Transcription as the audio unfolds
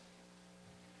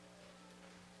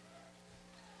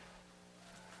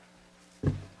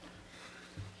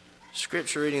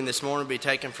Scripture reading this morning will be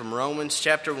taken from Romans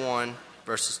chapter 1,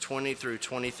 verses 20 through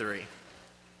 23.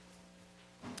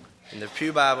 In the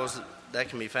Pew Bibles, that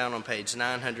can be found on page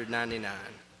 999.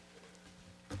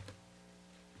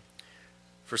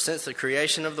 For since the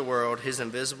creation of the world, his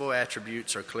invisible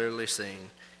attributes are clearly seen,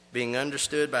 being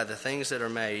understood by the things that are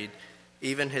made,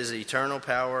 even his eternal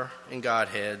power and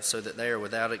Godhead, so that they are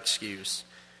without excuse.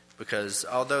 Because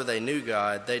although they knew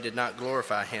God, they did not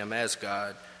glorify him as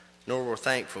God, nor were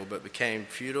thankful, but became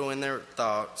futile in their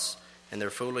thoughts, and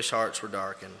their foolish hearts were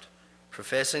darkened.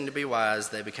 Professing to be wise,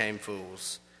 they became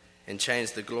fools, and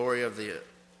changed the glory of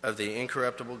the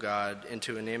incorruptible God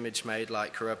into an image made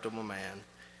like corruptible man,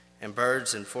 and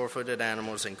birds and four-footed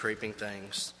animals and creeping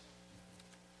things.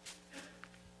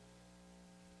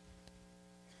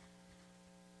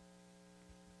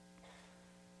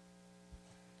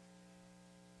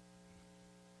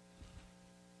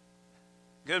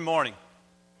 Good morning.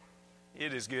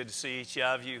 It is good to see each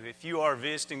of you. If you are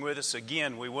visiting with us,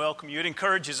 again, we welcome you. It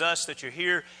encourages us that you're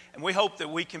here, and we hope that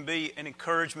we can be an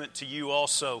encouragement to you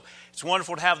also. It's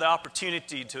wonderful to have the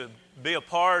opportunity to be a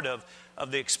part of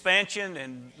the expansion,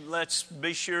 and let's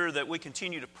be sure that we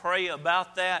continue to pray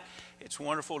about that. It's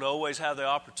wonderful to always have the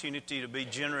opportunity to be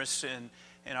generous in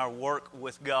our work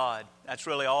with God. That's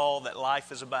really all that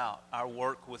life is about, our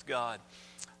work with God.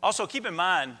 Also, keep in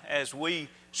mind, as we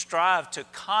strive to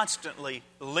constantly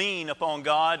lean upon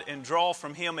God and draw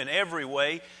from Him in every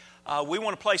way, we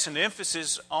want to place an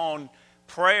emphasis on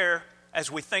prayer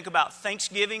as we think about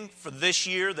Thanksgiving for this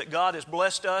year that God has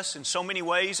blessed us in so many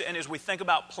ways, and as we think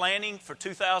about planning for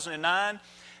 2009,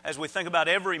 as we think about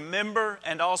every member,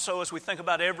 and also as we think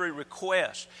about every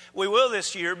request. We will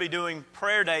this year be doing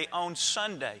Prayer Day on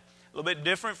Sunday, a little bit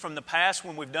different from the past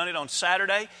when we've done it on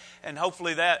Saturday, and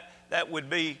hopefully that would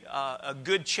be a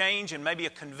good change and maybe a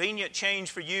convenient change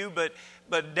for you,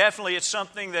 but definitely it's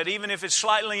something that even if it's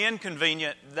slightly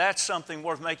inconvenient, that's something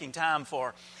worth making time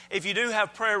for. If you do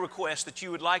have prayer requests that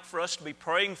you would like for us to be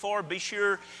praying for, be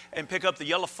sure and pick up the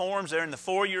yellow forms there in the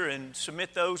foyer and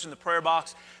submit those in the prayer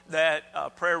box,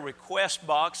 that prayer request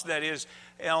box that is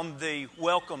on the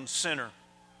Welcome Center.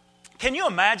 Can you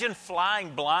imagine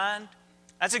flying blind?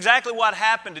 That's exactly what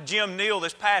happened to Jim Neal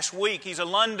this past week. He's a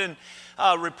London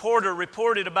reporter,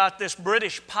 reported about this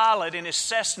British pilot in his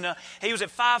Cessna. He was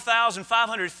at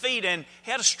 5,500 feet and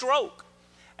he had a stroke.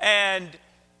 And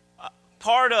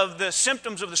part of the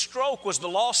symptoms of the stroke was the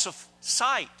loss of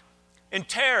sight. In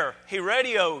terror, he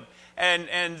radioed,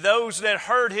 and those that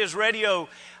heard his radio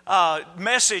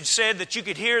message said that you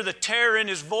could hear the terror in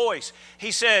his voice.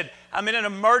 He said, "I'm in an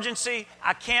emergency.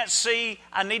 I can't see.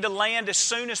 I need to land as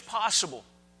soon as possible."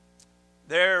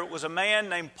 There was a man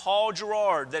named Paul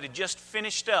Gerard that had just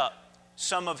finished up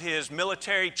some of his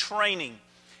military training.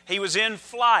 He was in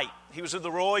flight. He was of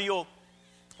the Royal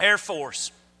Air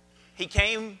Force. He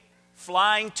came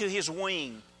flying to his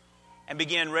wing and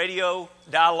began radio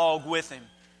dialogue with him.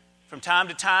 From time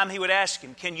to time, he would ask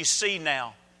him, "Can you see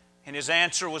now?" And his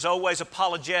answer was always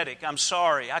apologetic. "I'm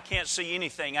sorry, I can't see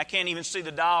anything. I can't even see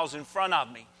the dials in front of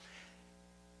me."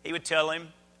 He would tell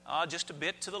him, "Just a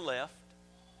bit to the left.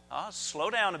 Slow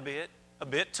down a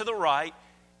bit to the right,"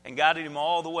 and guided him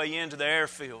all the way into the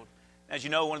airfield. As you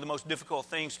know, one of the most difficult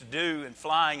things to do in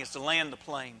flying is to land the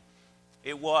plane.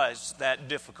 It was that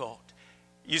difficult.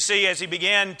 You see, as he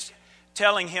began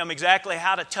telling him exactly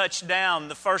how to touch down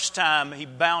the first time, he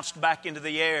bounced back into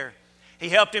the air. He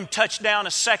helped him touch down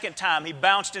a second time. He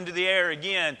bounced into the air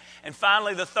again. And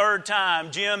finally, the third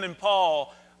time, Jim and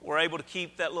Paul were able to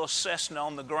keep that little Cessna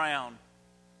on the ground.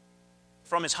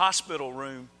 From his hospital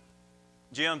room,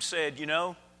 Jim said,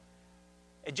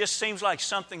 it just seems like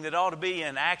something that ought to be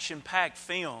in action-packed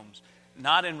films,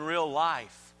 not in real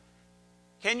life.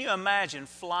 Can you imagine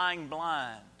flying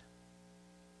blind?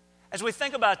 As we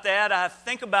think about that, I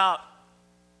think about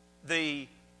the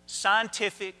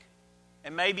scientific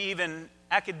and maybe even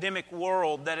academic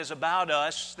world that is about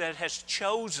us that has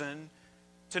chosen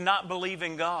to not believe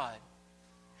in God.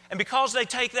 And because they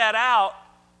take that out,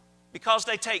 because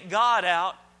they take God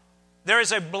out, there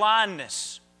is a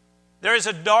blindness. There is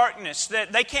a darkness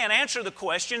that they can't answer the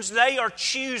questions. They are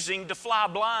choosing to fly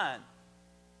blind.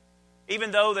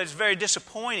 Even though that's very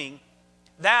disappointing,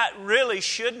 that really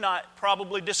should not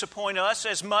probably disappoint us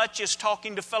as much as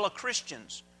talking to fellow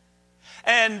Christians.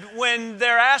 And when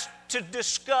they're asked to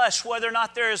discuss whether or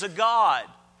not there is a God,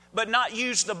 but not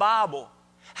use the Bible,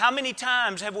 how many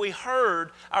times have we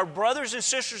heard our brothers and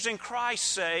sisters in Christ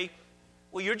say,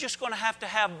 "Well, you're just going to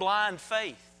have blind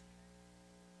faith"?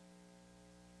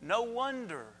 No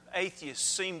wonder atheists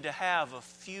seem to have a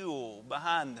fuel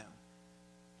behind them.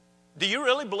 Do you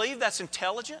really believe that's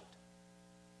intelligent?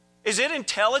 Is it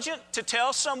intelligent to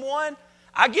tell someone,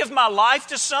 I give my life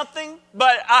to something,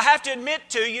 but I have to admit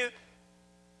to you,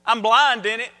 I'm blind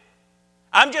in it.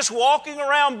 I'm just walking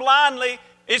around blindly.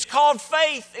 It's called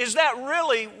faith. Is that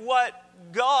really what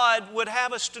God would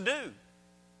have us to do?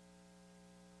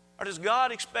 Or does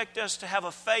God expect us to have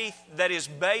a faith that is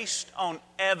based on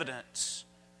evidence?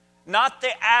 Not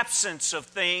the absence of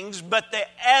things, but the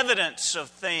evidence of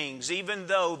things, even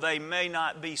though they may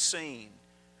not be seen.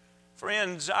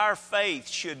 Friends, our faith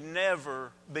should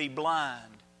never be blind.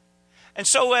 And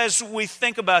so as we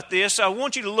think about this, I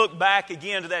want you to look back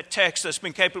again to that text that's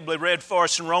been capably read for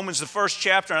us in Romans, the 1st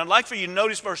chapter. And I'd like for you to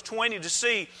notice verse 20 to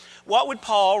see what would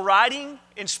Paul, writing,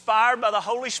 inspired by the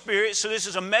Holy Spirit, so this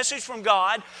is a message from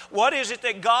God, what is it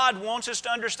that God wants us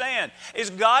to understand?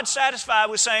 Is God satisfied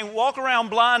with saying, walk around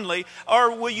blindly,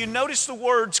 or will you notice the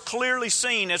words clearly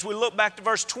seen as we look back to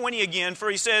verse 20 again, for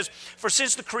he says, for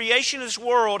since the creation of this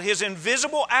world, his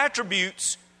invisible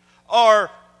attributes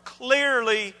are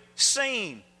clearly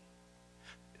seen.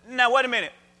 Now, wait a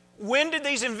minute. When did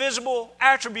these invisible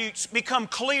attributes become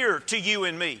clear to you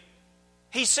and me?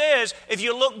 He says, if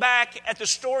you look back at the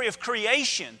story of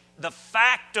creation, the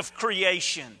fact of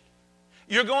creation,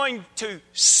 you're going to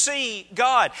see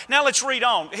God. Now let's read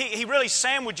on. He really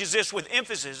sandwiches this with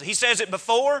emphasis. He says it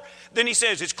before, then he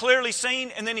says it's clearly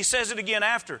seen, and then he says it again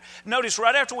after. Notice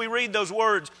right after we read those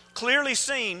words, clearly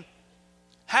seen,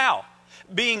 how?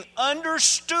 Being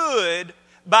understood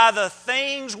by the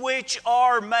things which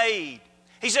are made.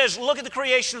 He says, look at the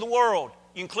creation of the world.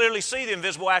 You can clearly see the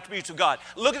invisible attributes of God.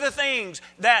 Look at the things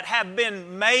that have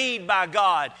been made by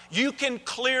God. You can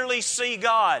clearly see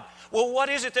God. Well, what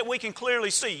is it that we can clearly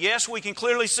see? Yes, we can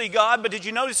clearly see God, but did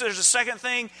you notice there's a second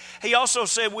thing? He also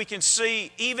said we can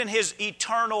see even His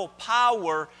eternal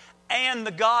power and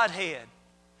the Godhead.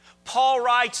 Paul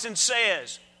writes and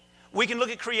says, we can look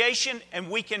at creation and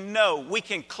we can know, we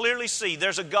can clearly see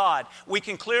there's a God. We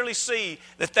can clearly see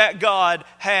that God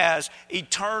has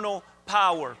eternal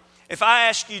power. If I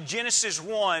ask you Genesis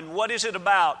 1, what is it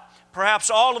about? Perhaps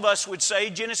all of us would say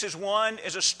Genesis 1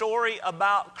 is a story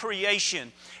about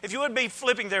creation. If you would be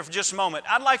flipping there for just a moment,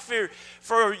 I'd like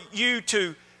for you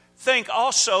to think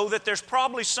also that there's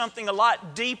probably something a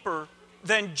lot deeper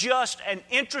than just an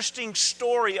interesting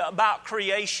story about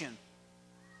creation.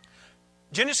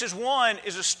 Genesis 1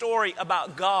 is a story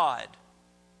about God.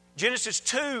 Genesis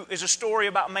 2 is a story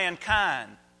about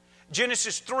mankind.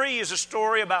 Genesis 3 is a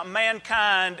story about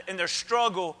mankind and their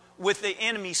struggle with the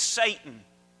enemy Satan.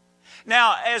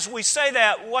 Now, as we say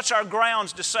that, what's our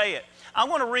grounds to say it? I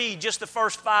want to read just the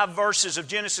first 5 verses of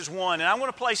Genesis 1, and I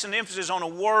want to place an emphasis on a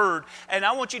word, and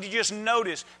I want you to just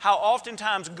notice how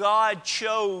oftentimes God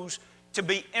chose to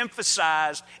be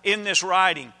emphasized in this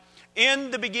writing.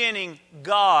 In the beginning,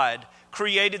 God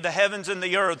created the heavens and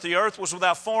the earth. The earth was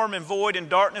without form and void, and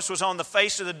darkness was on the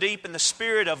face of the deep, and the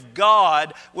Spirit of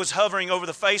God was hovering over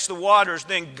the face of the waters.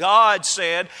 Then God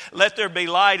said, let there be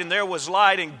light, and there was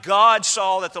light. And God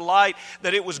saw that the light,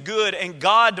 that it was good, and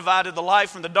God divided the light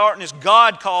from the darkness.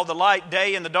 God called the light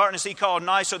day, and the darkness He called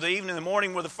night, so the evening and the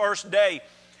morning were the first day.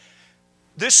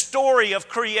 This story of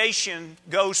creation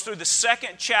goes through the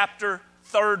 2nd chapter,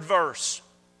 3rd verse.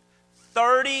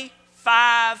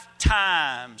 35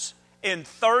 times in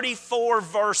 34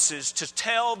 verses to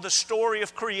tell the story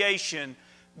of creation,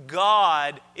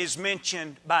 God is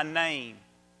mentioned by name.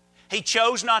 He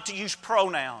chose not to use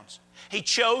pronouns. He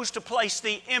chose to place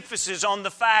the emphasis on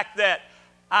the fact that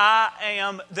I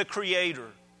am the Creator.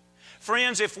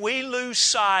 Friends, if we lose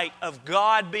sight of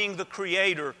God being the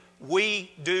Creator,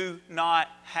 we do not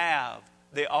have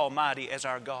the Almighty as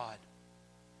our God.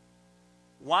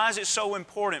 Why is it so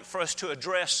important for us to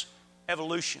address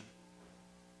evolution?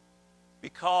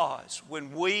 Because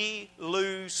when we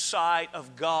lose sight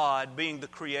of God being the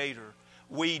Creator,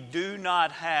 we do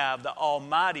not have the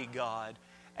Almighty God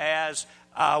as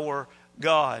our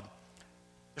God.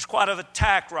 There's quite an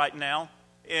attack right now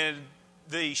in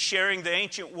the sharing the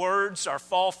ancient words, our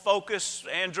fall focus.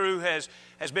 Andrew has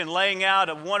been laying out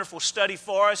a wonderful study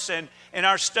for us. And in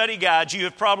our study guides, you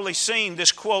have probably seen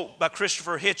this quote by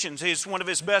Christopher Hitchens. It's one of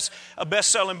his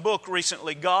best-selling book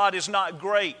recently, God is Not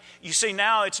Great. You see,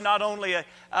 now it's not only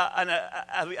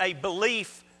a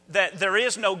belief that there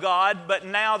is no God, but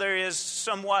now there is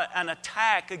somewhat an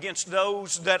attack against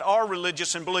those that are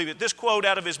religious and believe it. This quote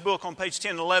out of his book on page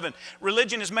 10 and 11,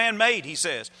 religion is man-made, he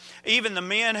says. Even the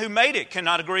men who made it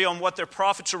cannot agree on what their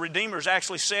prophets or redeemers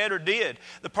actually said or did.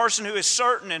 The person who is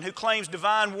certain and who claims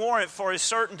divine warrant for his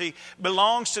certainty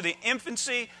belongs to the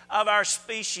infancy of our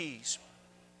species.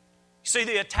 You see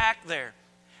the attack there.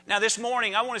 Now, this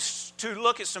morning, I want us to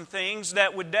look at some things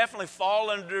that would definitely fall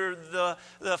under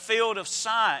the field of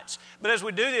science. But as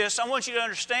we do this, I want you to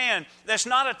understand that's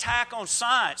not an attack on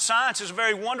science. Science is a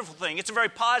very wonderful thing. It's a very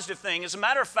positive thing. As a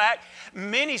matter of fact,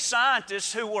 many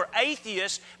scientists who were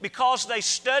atheists, because they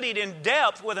studied in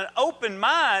depth with an open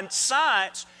mind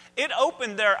science, it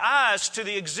opened their eyes to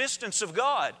the existence of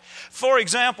God. For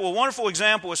example, a wonderful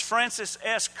example is Francis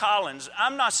S. Collins.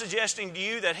 I'm not suggesting to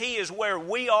you that he is where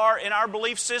we are in our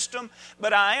belief system,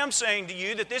 but I am saying to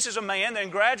you that this is a man that in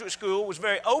graduate school was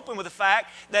very open with the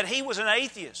fact that he was an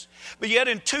atheist. But yet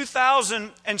in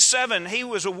 2007, he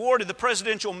was awarded the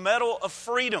Presidential Medal of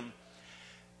Freedom.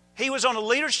 He was on a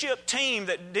leadership team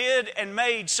that did and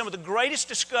made some of the greatest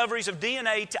discoveries of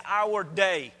DNA to our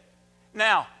day.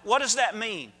 Now, what does that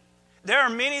mean? There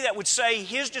are many that would say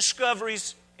his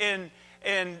discoveries in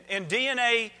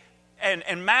DNA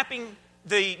and mapping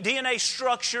the DNA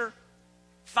structure,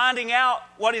 finding out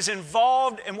what is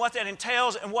involved and what that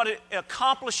entails and what it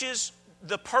accomplishes,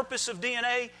 the purpose of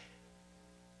DNA,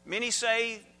 many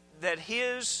say that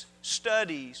his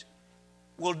studies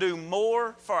will do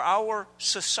more for our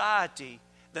society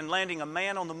than landing a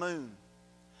man on the moon.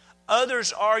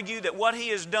 Others argue that what he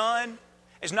has done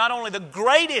is not only the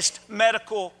greatest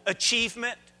medical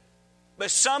achievement,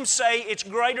 but some say it's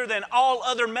greater than all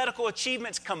other medical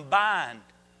achievements combined.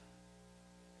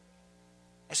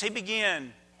 As he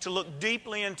began to look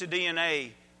deeply into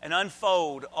DNA and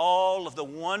unfold all of the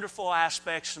wonderful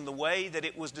aspects and the way that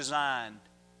it was designed,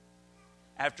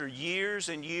 after years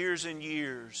and years and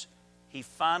years, he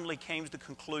finally came to the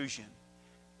conclusion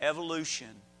evolution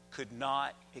could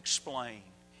not explain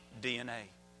DNA.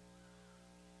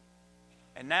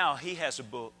 And now he has a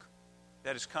book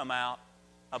that has come out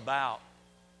about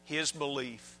his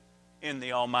belief in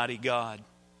the Almighty God.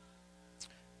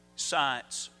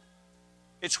 Science,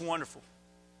 it's wonderful.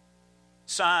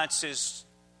 Science is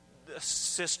a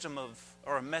system of,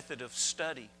 or a method of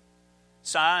study.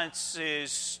 Science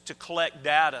is to collect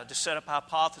data, to set up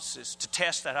hypotheses, to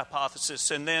test that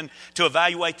hypothesis, and then to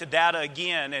evaluate the data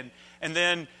again, and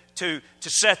then to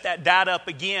set that data up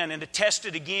again and to test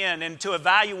it again and to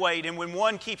evaluate. And when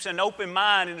one keeps an open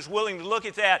mind and is willing to look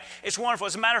at that, it's wonderful.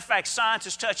 As a matter of fact, science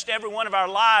has touched every one of our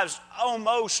lives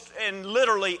almost and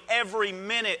literally every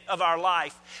minute of our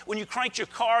life. When you cranked your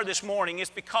car this morning,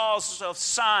 it's because of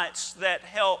science that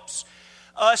helps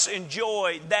us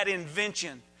enjoy that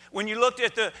invention. When you looked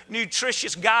at the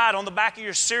nutritious guide on the back of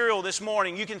your cereal this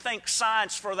morning, you can thank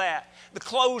science for that. The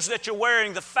clothes that you're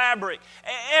wearing, the fabric,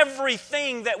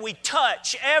 everything that we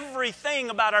touch, everything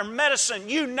about our medicine,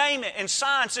 you name it, and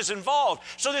science is involved.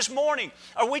 So this morning,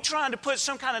 are we trying to put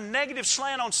some kind of negative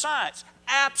slant on science?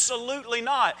 Absolutely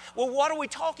not. Well, what are we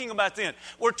talking about then?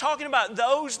 We're talking about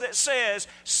those that says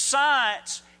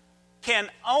science can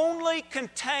only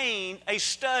contain a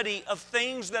study of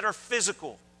things that are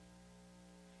physical.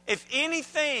 If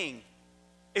anything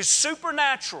is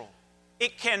supernatural,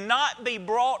 it cannot be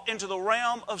brought into the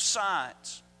realm of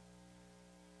science.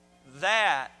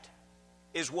 That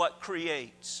is what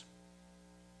creates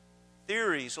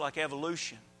theories like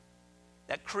evolution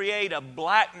that create a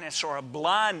blackness or a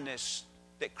blindness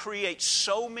that creates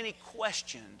so many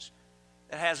questions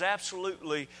that has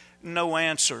absolutely no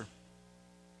answer.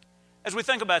 As we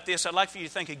think about this, I'd like for you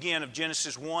to think again of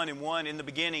Genesis 1:1. In the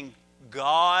beginning,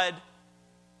 God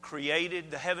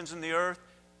created the heavens and the earth.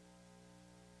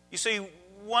 You see,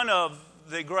 one of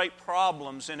the great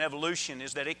problems in evolution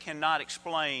is that it cannot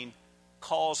explain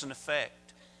cause and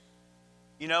effect.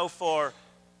 You know, for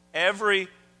every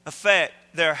effect,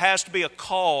 there has to be a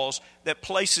cause that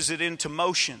places it into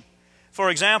motion. For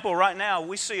example, right now,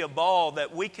 we see a ball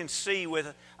that we can see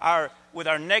with our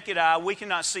naked eye. We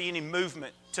cannot see any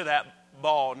movement to that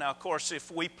ball. Now, of course, if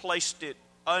we placed it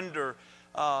under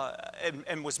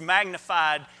and was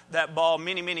magnified that ball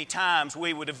many, many times,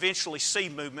 we would eventually see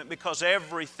movement because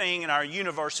everything in our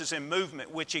universe is in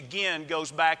movement, which again goes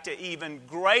back to even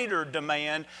greater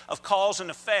demand of cause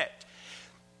and effect.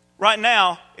 Right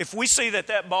now, if we see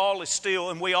that ball is still,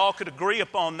 and we all could agree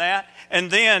upon that,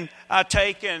 and then I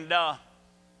take and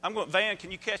I'm going, Van,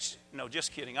 can you catch? No,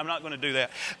 just kidding. I'm not going to do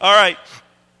that. All right.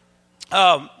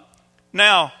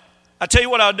 Now, I tell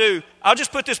you what I'll do. I'll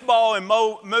just put this ball in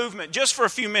movement just for a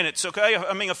few minutes, okay?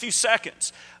 I mean, a few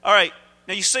seconds. All right.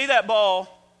 Now, you see that ball?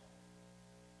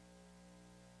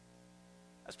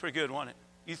 That's pretty good, wasn't it?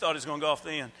 You thought it was going to go off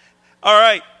the end. All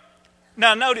right.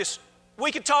 Now, notice,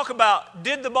 we could talk about,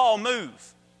 did the ball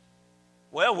move?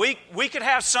 Well, we could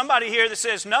have somebody here that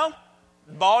says, no,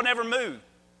 the ball never moved.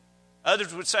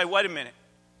 Others would say, wait a minute.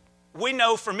 We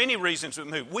know for many reasons it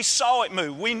moved. We saw it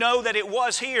move. We know that it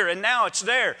was here and now it's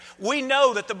there. We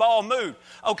know that the ball moved.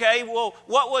 Okay, well,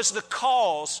 what was the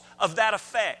cause of that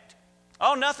effect?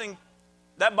 Oh, nothing.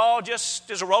 That ball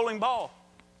just is a rolling ball.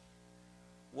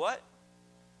 What?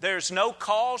 There's no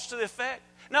cause to the effect?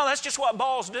 No, that's just what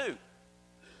balls do.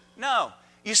 No.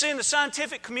 You see, in the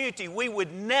scientific community, we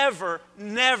would never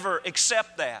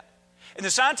accept that. In the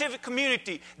scientific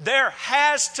community, there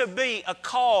has to be a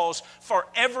cause for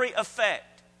every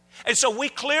effect. And so we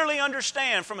clearly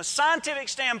understand from a scientific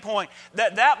standpoint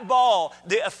that that ball,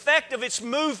 the effect of its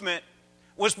movement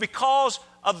was because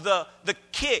of the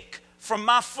kick from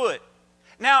my foot.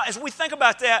 Now, as we think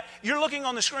about that, you're looking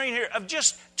on the screen here of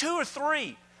just 2 or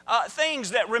 3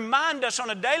 things that remind us on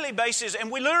a daily basis,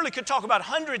 and we literally could talk about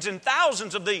hundreds and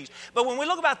thousands of these. But when we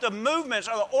look about the movements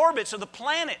or the orbits of the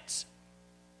planets,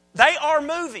 they are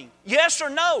moving. Yes or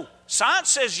no? Science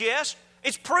says yes.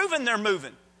 It's proven they're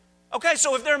moving. Okay,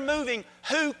 so if they're moving,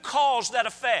 who caused that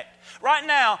effect? Right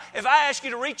now, if I ask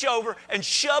you to reach over and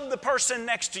shove the person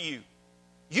next to you,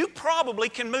 you probably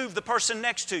can move the person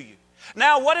next to you.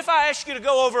 Now, what if I ask you to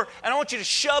go over and I want you to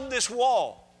shove this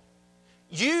wall?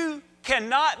 You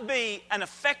cannot be an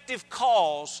effective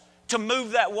cause to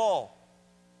move that wall.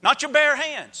 Not your bare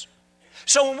hands.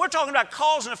 So when we're talking about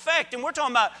cause and effect, and we're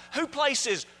talking about who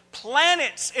places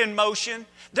planets in motion,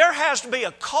 there has to be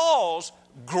a cause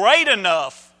great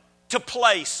enough to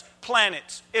place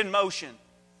planets in motion.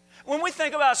 When we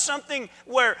think about something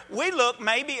where we look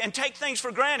maybe and take things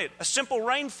for granted, a simple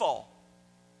rainfall.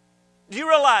 Do you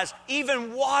realize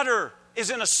even water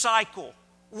is in a cycle?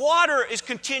 Water is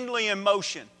continually in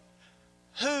motion.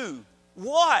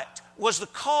 What was the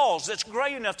cause that's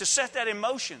great enough to set that in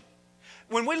motion?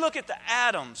 When we look at the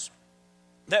atoms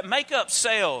that make up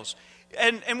cells,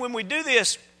 and when we do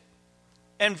this,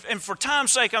 and for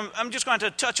time's sake, I'm just going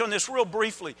to touch on this real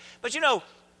briefly. But you know,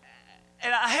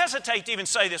 and I hesitate to even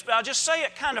say this, but I'll just say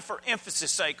it kind of for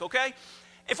emphasis' sake, okay?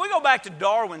 If we go back to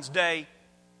Darwin's day,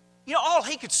 you know, all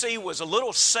he could see was a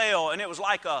little cell, and it was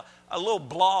like a little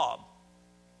blob.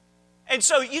 And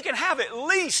so you can have at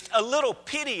least a little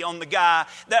pity on the guy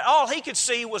that all he could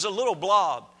see was a little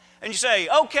blob. And you say,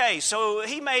 okay, so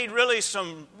he made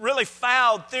some really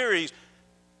foul theories.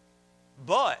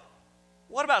 But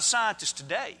what about scientists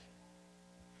today?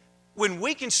 When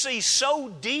we can see so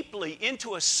deeply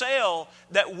into a cell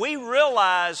that we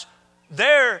realize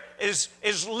there is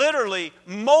literally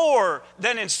more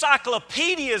than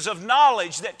encyclopedias of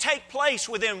knowledge that take place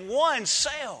within one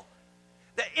cell.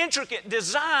 The intricate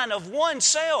design of one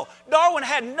cell. Darwin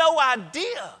had no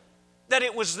idea that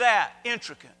it was that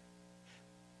intricate.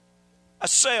 A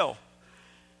cell.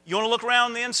 You want to look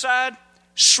around the inside?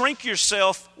 Shrink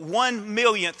yourself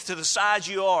 1/1,000,000th to the size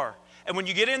you are. And when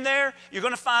you get in there, you're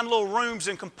going to find little rooms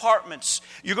and compartments.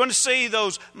 You're going to see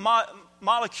those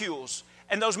molecules.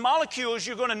 And those molecules,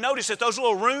 you're going to notice that those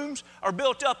little rooms are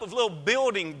built up of little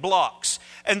building blocks.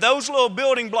 And those little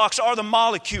building blocks are the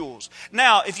molecules.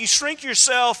 Now, if you shrink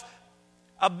yourself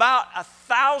about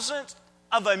 1,000th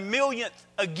of a millionth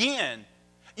again,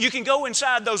 you can go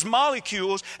inside those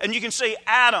molecules and you can see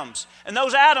atoms. And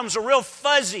those atoms are real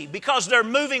fuzzy because they're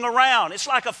moving around. It's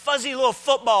like a fuzzy little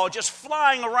football just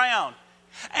flying around.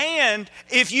 And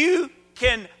if you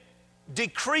can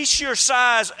decrease your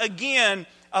size again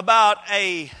about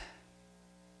a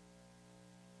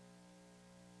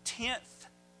 1/10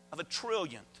 of a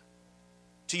trillionth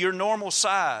to your normal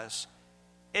size,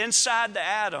 inside the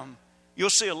atom, you'll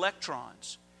see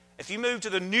electrons. If you move to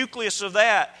the nucleus of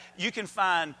that, you can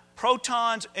find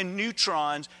protons and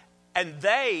neutrons, and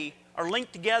they are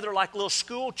linked together like little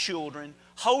school children,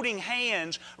 holding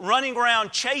hands, running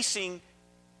around chasing,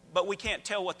 but we can't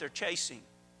tell what they're chasing.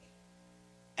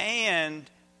 And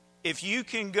if you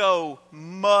can go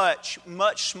much,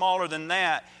 much smaller than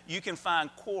that, you can find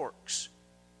quarks.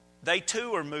 They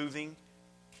too are moving,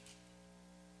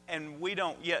 and we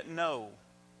don't yet know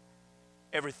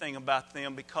everything about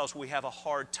them because we have a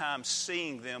hard time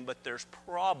seeing them, but there's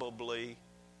probably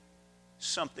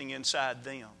something inside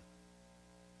them.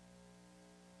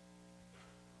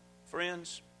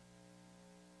 Friends,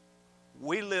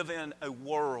 we live in a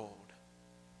world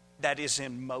that is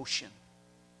in motion.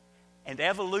 And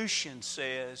evolution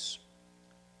says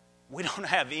we don't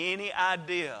have any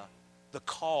idea the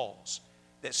cause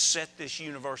that set this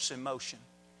universe in motion.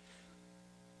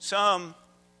 Some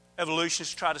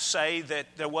evolutionists try to say that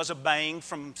there was a bang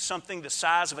from something the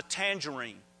size of a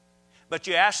tangerine. But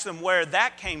you ask them where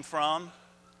that came from,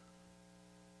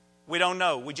 we don't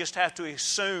know. We just have to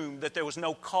assume that there was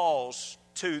no cause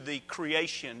to the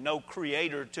creation, no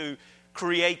creator to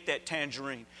create that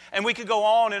tangerine. And we could go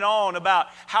on and on about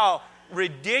how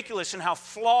ridiculous and how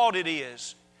flawed it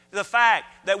is. The fact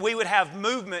that we would have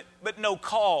movement but no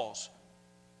cause.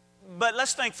 But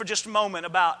let's think for just a moment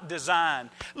about design.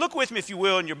 Look with me, if you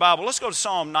will, in your Bible. Let's go to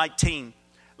Psalm 19.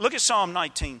 Look at Psalm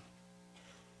 19.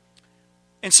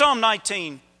 In Psalm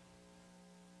 19,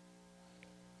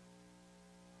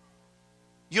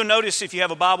 you'll notice if you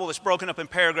have a Bible that's broken up in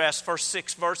paragraphs, first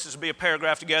 6 verses will be a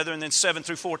paragraph together, and then 7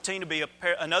 through 14 will be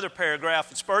another paragraph.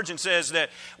 And Spurgeon says that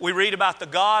we read about the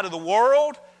God of the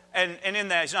world, and in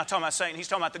that he's not talking about Satan, he's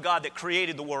talking about the God that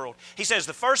created the world. He says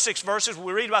the first 6 verses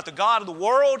we read about the God of the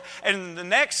world, and the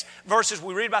next verses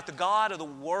we read about the God of the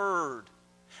Word.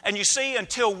 And you see,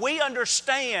 until we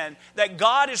understand that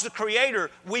God is the creator,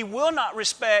 we will not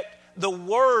respect the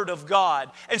Word of God.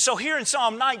 And so here in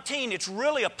Psalm 19, it's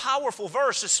really a powerful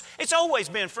verse. It's always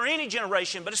been for any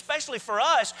generation, but especially for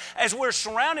us as we're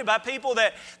surrounded by people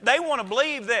that they want to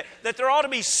believe that there ought to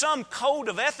be some code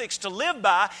of ethics to live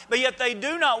by, but yet they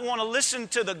do not want to listen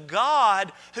to the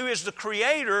God who is the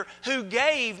Creator, who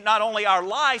gave not only our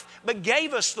life, but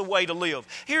gave us the way to live.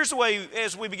 Here's the way,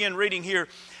 as we begin reading here,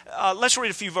 let's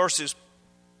read a few verses.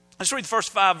 Let's read the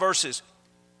first 5 verses.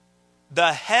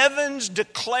 The heavens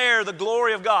declare the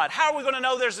glory of God. How are we going to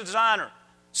know there's a designer?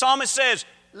 Psalmist says,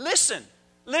 listen.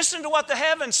 Listen to what the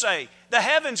heavens say. The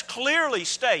heavens clearly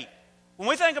state. When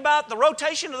we think about the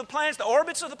rotation of the planets, the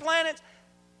orbits of the planets,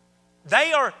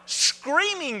 they are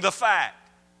screaming the fact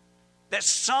that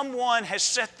someone has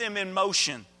set them in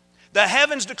motion. The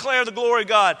heavens declare the glory of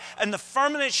God, and the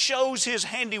firmament shows His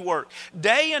handiwork.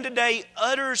 Day unto day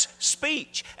utters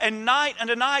speech, and night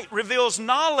unto night reveals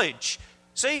knowledge.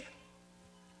 See?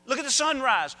 Look at the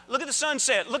sunrise. Look at the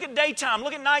sunset. Look at daytime.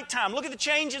 Look at nighttime. Look at the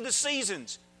change of the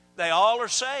seasons. They all are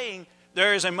saying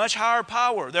there is a much higher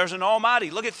power. There's an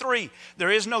Almighty. Look at 3. There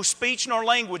is no speech nor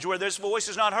language where this voice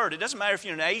is not heard. It doesn't matter if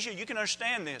you're in Asia. You can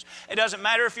understand this. It doesn't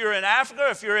matter if you're in Africa,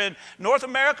 if you're in North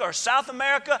America or South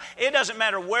America. It doesn't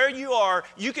matter where you are.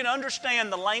 You can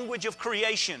understand the language of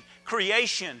creation.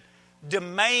 Creation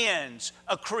demands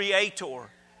a creator.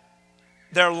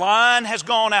 Their line has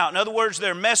gone out. In other words,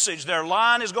 their message, their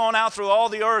line has gone out through all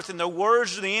the earth, and their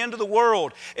words to the end of the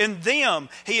world. In them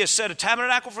He has set a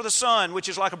tabernacle for the sun, which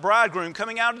is like a bridegroom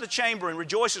coming out of the chamber and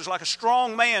rejoices like a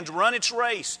strong man to run its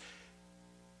race.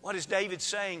 What is David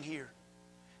saying here?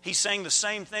 He's saying the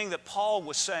same thing that Paul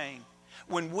was saying.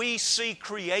 When we see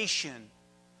creation,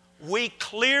 we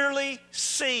clearly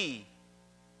see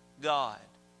God,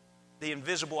 the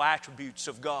invisible attributes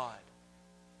of God.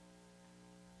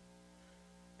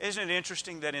 Isn't it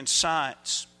interesting that in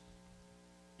science,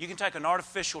 you can take an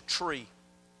artificial tree,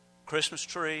 Christmas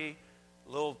tree,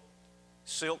 a little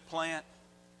silk plant,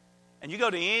 and you go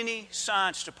to any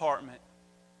science department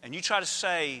and you try to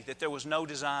say that there was no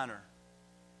designer,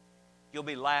 you'll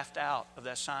be laughed out of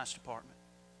that science department.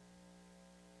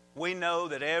 We know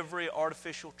that every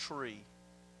artificial tree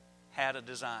had a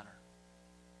designer.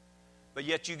 But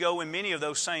yet you go in many of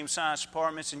those same science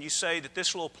departments and you say that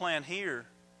this little plant here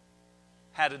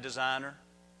had a designer,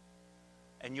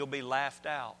 and you'll be laughed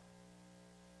out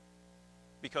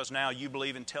because now you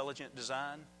believe intelligent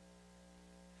design.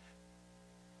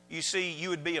 You see, you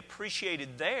would be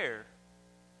appreciated there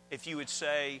if you would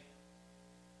say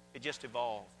it just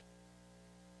evolved.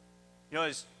 You know,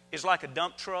 it's like a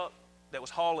dump truck that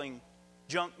was hauling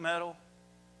junk metal,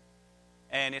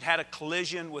 and it had a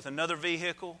collision with another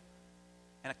vehicle,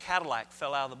 and a Cadillac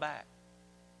fell out of the back.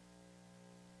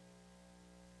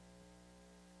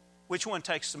 Which one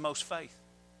takes the most faith?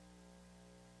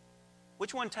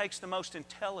 Which one takes the most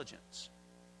intelligence?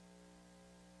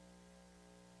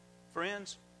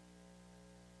 Friends,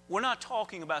 we're not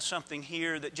talking about something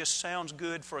here that just sounds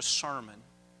good for a sermon.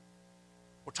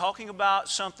 We're talking about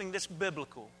something that's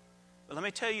biblical. But let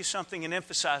me tell you something and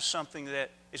emphasize something that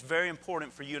is very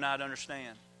important for you and I to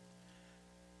understand.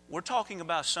 We're talking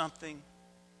about something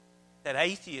that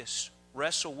atheists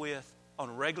wrestle with on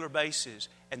a regular basis,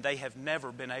 and they have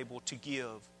never been able to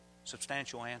give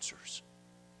substantial answers.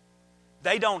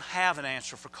 They don't have an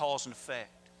answer for cause and effect.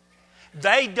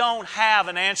 They don't have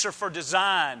an answer for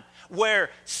design, where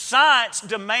science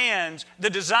demands the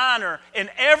designer in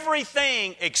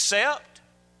everything except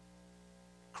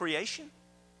creation.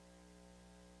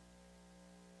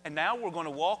 And now we're going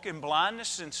to walk in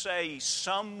blindness and say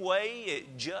some way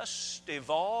it just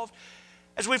evolved.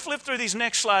 As we flip through these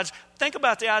next slides, think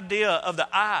about the idea of the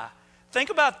eye. Think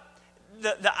about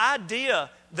the idea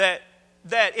that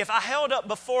if I held up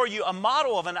before you a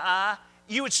model of an eye,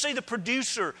 you would see the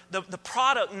producer, the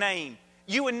product name.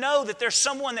 You would know that there's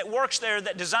someone that works there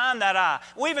that designed that eye.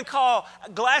 We even call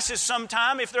glasses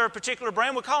sometime, if they're a particular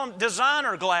brand, we call them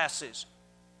designer glasses.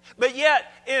 But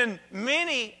yet, in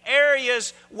many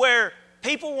areas where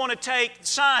people want to take,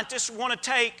 scientists want to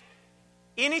take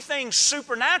anything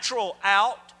supernatural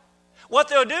out, what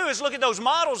they'll do is look at those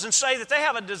models and say that they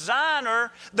have a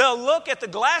designer. They'll look at the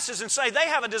glasses and say they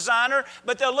have a designer,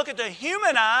 but they'll look at the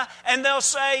human eye and they'll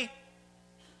say,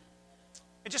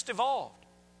 it just evolved.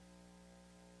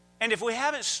 And if we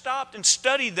haven't stopped and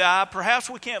studied the eye, perhaps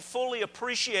we can't fully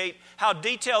appreciate how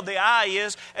detailed the eye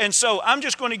is. And so I'm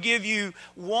just going to give you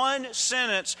one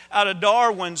sentence out of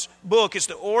Darwin's book. It's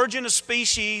The Origin of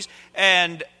Species,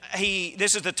 and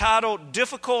this is the title,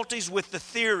 Difficulties with the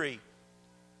Theory.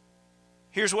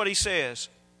 Here's what he says.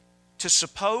 To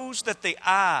suppose that the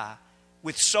eye,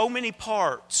 with so many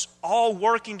parts, all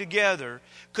working together,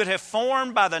 could have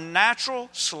formed by the natural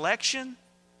selection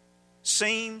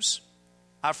seems,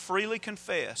 I freely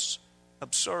confess,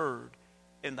 absurd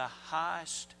in the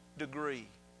highest degree.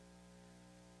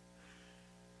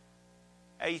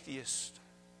 Atheists,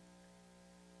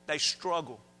 they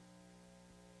struggle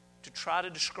to try to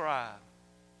describe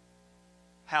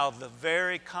how the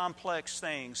very complex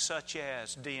things such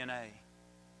as DNA,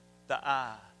 the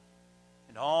eye,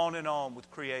 and on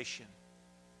with creation,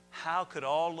 how could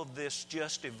all of this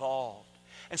just evolve?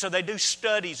 And so they do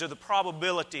studies of the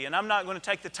probability, and I'm not going to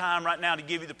take the time right now to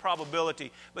give you the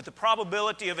probability, but the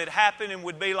probability of it happening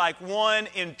would be like 1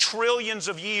 in trillions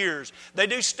of years. They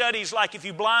do studies like if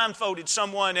you blindfolded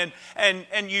someone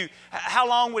and you, how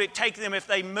long would it take them if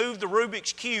they moved the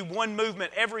Rubik's Cube one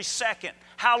movement every second?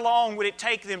 How long would it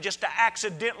take them just to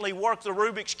accidentally work the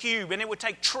Rubik's Cube? And it would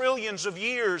take trillions of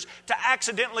years to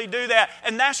accidentally do that.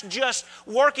 And that's just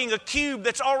working a cube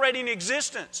that's already in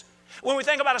existence. When we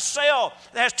think about a cell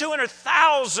that has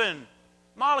 200,000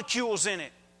 molecules in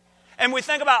it, and we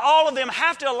think about all of them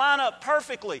have to line up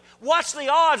perfectly, what's the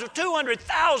odds of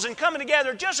 200,000 coming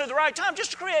together just at the right time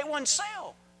just to create one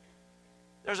cell?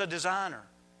 There's a designer.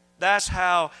 That's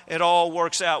how it all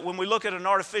works out. When we look at an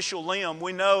artificial limb,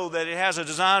 we know that it has a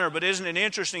designer, but isn't it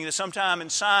interesting that sometime in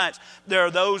science there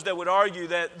are those that would argue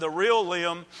that the real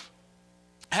limb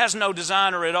has no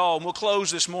designer at all. And we'll close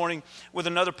this morning with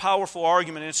another powerful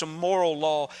argument, and it's a moral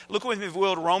law. Look with me, if you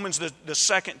will, to Romans, the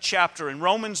second chapter. In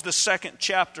Romans, the second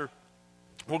chapter,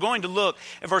 we're going to look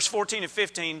at verse 14 and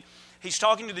 15. He's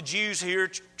talking to the Jews here,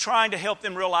 trying to help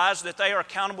them realize that they are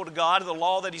accountable to God, to the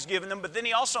law that He's given them. But then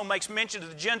he also makes mention of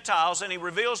the Gentiles, and he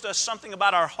reveals to us something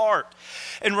about our heart.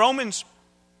 In Romans,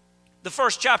 the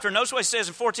first chapter, notice what he says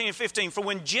in 14 and 15. For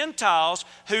when Gentiles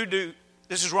who do...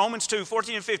 This is Romans 2,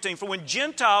 14 and 15. For when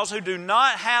Gentiles who do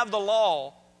not have the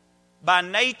law by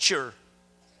nature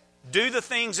do the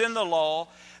things in the law,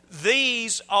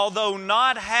 these, although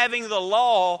not having the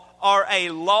law, are a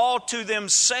law to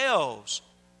themselves.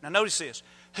 Now notice this.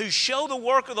 Who show the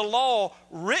work of the law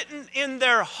written in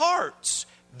their hearts,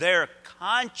 their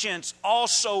conscience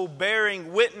also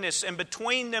bearing witness, and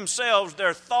between themselves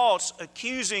their thoughts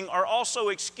accusing or also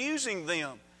excusing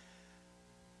them.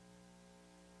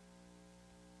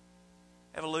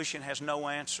 Evolution has no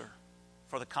answer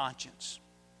for the conscience,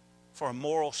 for a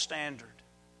moral standard.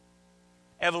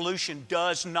 Evolution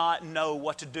does not know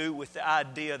what to do with the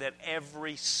idea that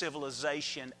every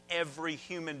civilization, every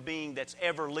human being that's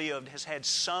ever lived has had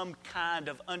some kind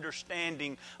of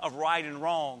understanding of right and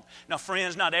wrong. Now,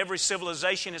 friends, not every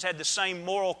civilization has had the same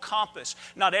moral compass.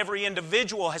 Not every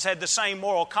individual has had the same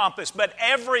moral compass. But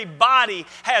everybody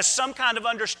has some kind of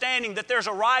understanding that there's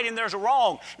a right and there's a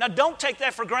wrong. Now, don't take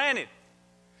that for granted.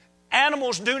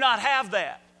 Animals do not have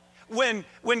that. When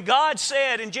God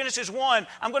said in Genesis 1,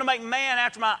 I'm going to make man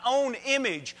after my own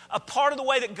image, a part of the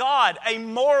way that God, a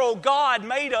moral God,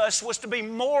 made us was to be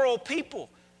moral people.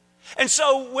 And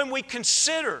so when we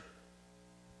consider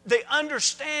the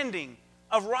understanding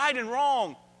of right and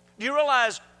wrong, do you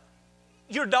realize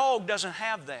your dog doesn't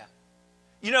have that?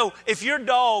 You know, if your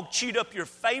dog chewed up your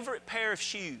favorite pair of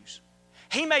shoes,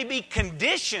 he may be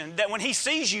conditioned that when he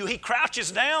sees you, he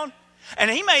crouches down.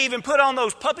 And he may even put on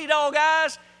those puppy dog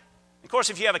eyes. Of course,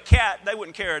 if you have a cat, they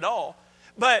wouldn't care at all.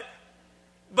 But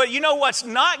you know what's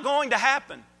not going to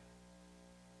happen?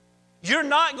 You're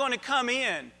not going to come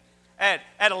in at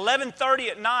 11:30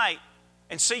 at night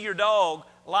and see your dog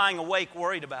lying awake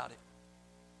worried about it.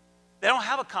 They don't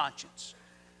have a conscience.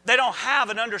 They don't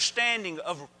have an understanding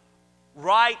of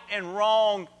right and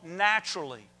wrong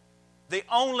naturally. The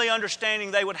only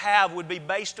understanding they would have would be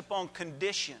based upon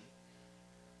condition.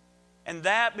 And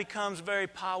that becomes very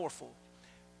powerful.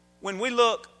 When we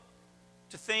look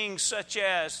to things such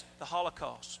as the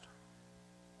Holocaust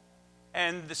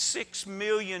and the 6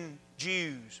 million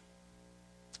Jews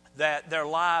that their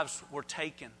lives were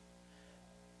taken,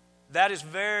 that is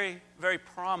very, very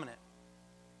prominent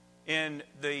in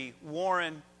the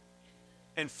Warren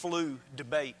and Flew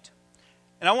debate.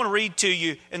 And I want to read to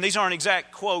you, and these aren't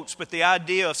exact quotes, but the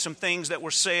idea of some things that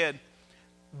were said.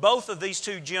 Both of these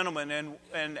two gentlemen,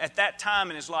 and at that time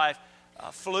in his life,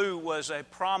 Flew was a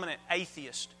prominent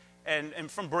atheist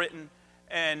and from Britain.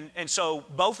 And so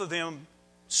both of them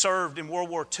served in World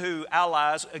War II,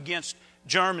 allies against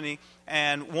Germany.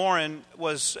 And Warren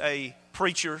was a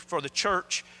preacher for the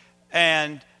church.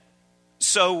 And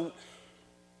so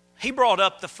he brought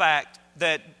up the fact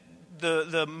that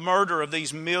the murder of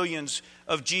these millions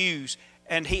of Jews,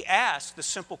 and he asked the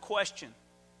simple question,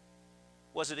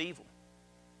 was it evil?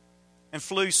 And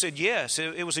Flew said yes,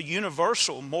 it was a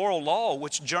universal moral law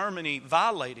which Germany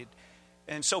violated.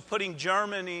 And so putting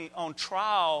Germany on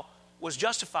trial was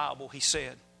justifiable, he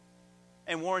said.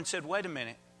 And Warren said, wait a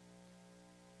minute.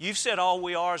 You've said all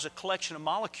we are is a collection of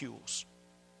molecules.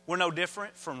 We're no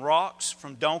different from rocks,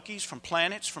 from donkeys, from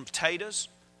planets, from potatoes.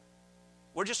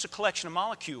 We're just a collection of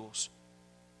molecules.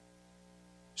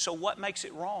 So what makes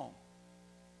it wrong?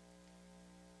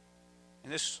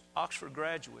 And this Oxford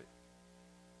graduate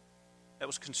that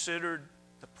was considered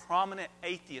the prominent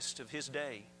atheist of his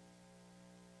day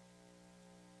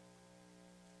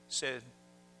said,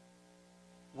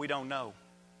 we don't know.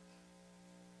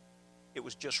 It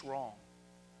was just wrong.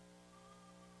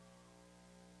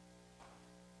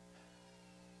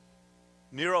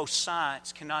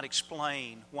 Neuroscience cannot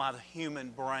explain why the human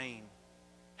brain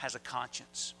has a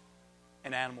conscience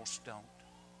and animals don't.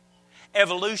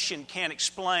 Evolution can't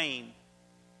explain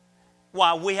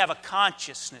why we have a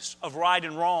consciousness of right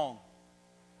and wrong.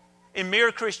 In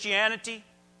Mere Christianity,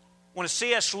 one of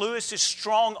C.S. Lewis's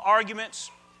strong arguments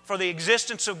for the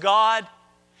existence of God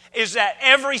is that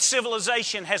every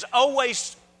civilization has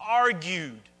always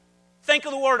argued. Think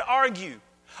of the word argue.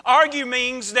 Argue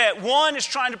means that one is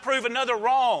trying to prove another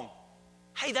wrong.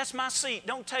 Hey, that's my seat.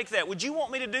 Don't take that. Would you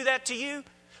want me to do that to you?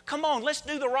 Come on, let's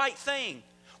do the right thing.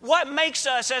 What makes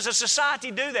us as a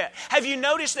society do that? Have you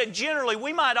noticed that generally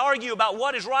we might argue about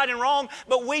what is right and wrong,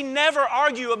 but we never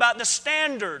argue about the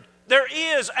standard? There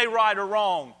is a right or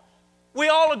wrong. We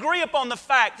all agree upon the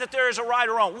fact that there is a right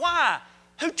or wrong. Why?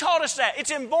 Who taught us that?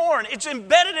 It's inborn. It's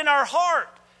embedded in our heart.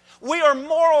 We are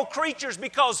moral creatures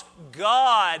because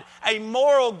God, a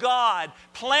moral God,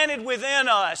 planted within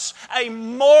us a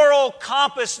moral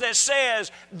compass that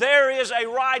says there is a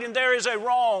right and there is a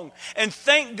wrong. And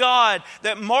thank God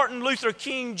that Martin Luther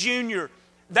King Jr.,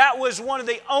 that was one of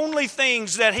the only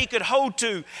things that he could hold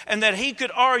to and that he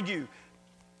could argue.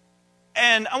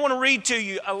 And I want to read to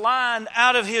you a line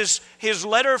out of his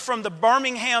letter from the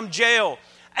Birmingham jail.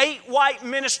 8 white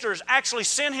ministers actually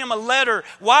sent him a letter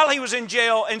while he was in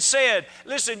jail and said,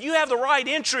 listen, you have the right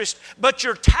interest, but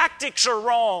your tactics are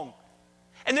wrong.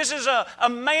 And this is a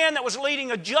man that was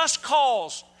leading a just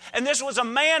cause. And this was a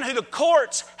man who the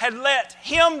courts had let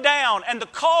him down and the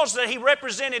cause that he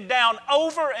represented down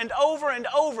over and over and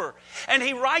over. And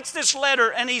he writes this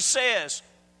letter and he says,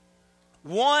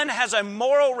 one has a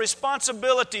moral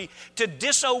responsibility to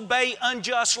disobey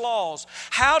unjust laws.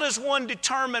 How does one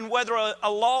determine whether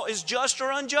a law is just or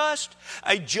unjust?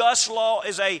 A just law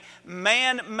is a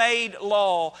man-made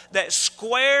law that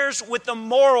squares with the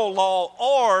moral law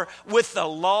or with the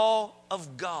law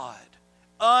of God.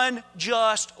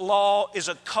 Unjust law is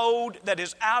a code that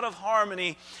is out of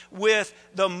harmony with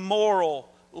the moral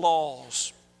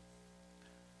laws.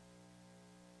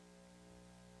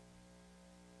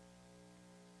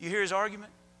 You hear his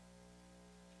argument?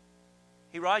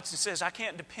 He writes and says, I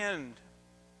can't depend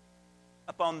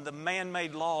upon the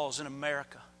man-made laws in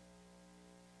America.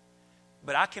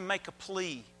 But I can make a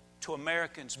plea to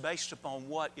Americans based upon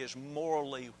what is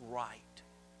morally right.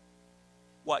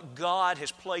 What God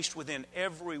has placed within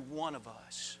every one of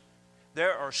us.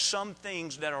 There are some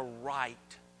things that are right.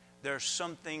 There are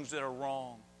some things that are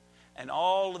wrong. And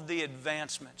all of the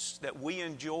advancements that we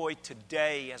enjoy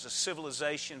today as a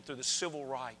civilization through the civil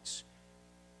rights,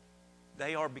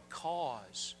 they are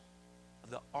because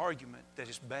of the argument that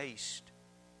is based,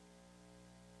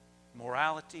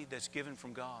 morality that's given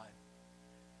from God.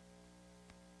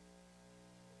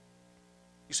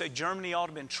 You say Germany ought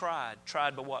to have been tried.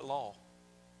 Tried by what law?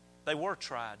 They were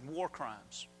tried. War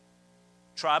crimes.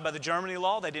 Tried by the Germany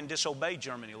law, they didn't disobey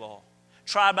Germany law.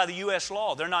 Tried by the U.S.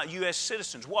 law. They're not U.S.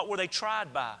 citizens. What were they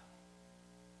tried by?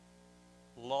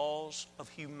 Laws of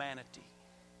humanity.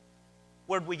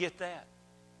 Where did we get that?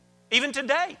 Even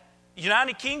today, the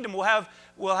United Kingdom will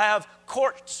have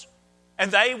courts,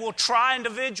 and they will try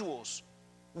individuals,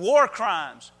 war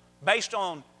crimes, based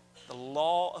on the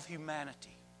law of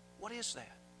humanity. What is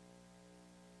that?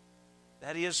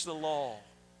 That is the law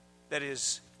that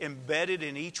is embedded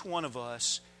in each one of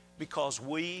us because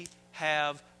we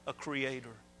have a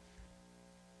Creator.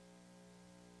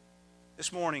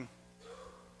 This morning,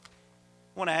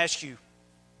 I want to ask you,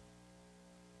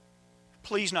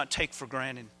 please not take for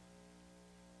granted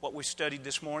what we studied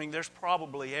this morning. There's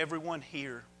probably everyone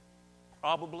here,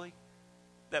 probably,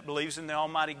 that believes in the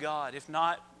Almighty God. If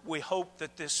not, we hope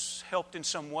that this helped in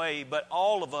some way, but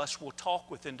all of us will talk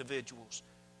with individuals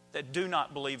that do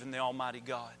not believe in the Almighty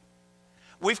God.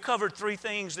 We've covered 3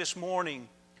 things this morning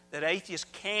that atheists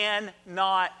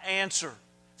cannot answer.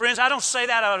 Friends, I don't say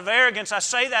that out of arrogance. I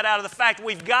say that out of the fact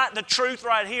we've got the truth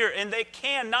right here, and they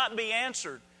cannot be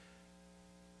answered.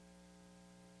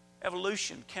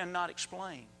 Evolution cannot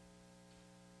explain.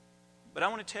 But I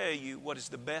want to tell you what is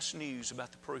the best news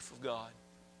about the proof of God.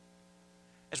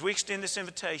 As we extend this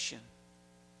invitation,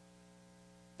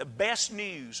 the best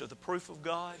news of the proof of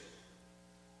God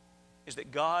is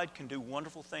that God can do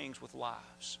wonderful things with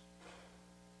lives.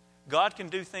 God can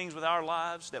do things with our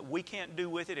lives that we can't do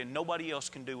with it and nobody else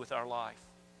can do with our life.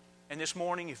 And this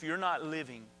morning, if you're not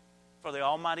living for the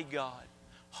Almighty God,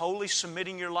 wholly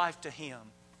submitting your life to Him,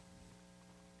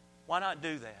 why not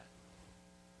do that?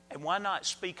 And why not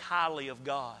speak highly of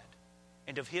God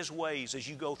and of His ways as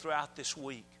you go throughout this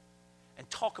week and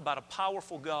talk about a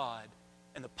powerful God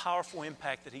and the powerful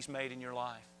impact that He's made in your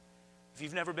life? If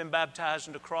you've never been baptized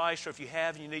into Christ, or if you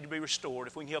have and you need to be restored,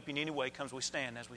 if we can help you in any way, come as we stand as we